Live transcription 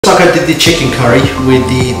like I did the chicken curry with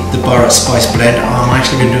the Bharat spice blend, I'm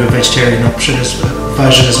actually going to do a vegetarian version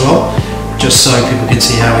as well, just so people can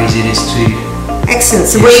see how easy it is to. Excellent.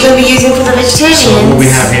 So what are you going to be using for the vegetarians? So what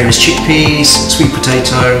we have here is chickpeas, sweet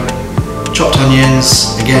potato, chopped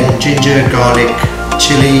onions, again ginger, garlic,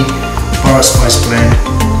 chilli, Bharat spice blend,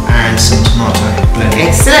 and some tomato blend.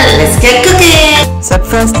 Excellent. Let's get cooking. So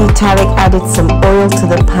firstly, Tariq added some oil to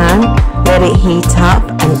the pan, let it heat up,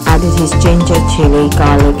 and added his ginger, chilli,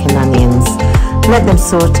 garlic and onions. Let them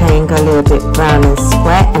saute and go a little bit brown and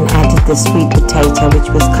sweat, and added the sweet potato,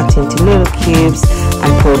 which was cut into little cubes,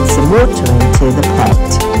 and poured some water into the pot.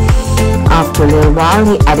 After a little while,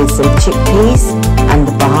 he added some chickpeas and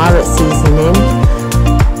the Bharat Seasoning,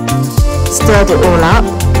 stirred it all up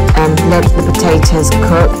and let the potatoes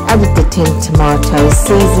cook, added the tinned tomatoes,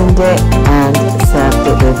 seasoned it and served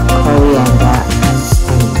it with coriander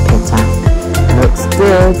and pitta. Looks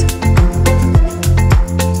good.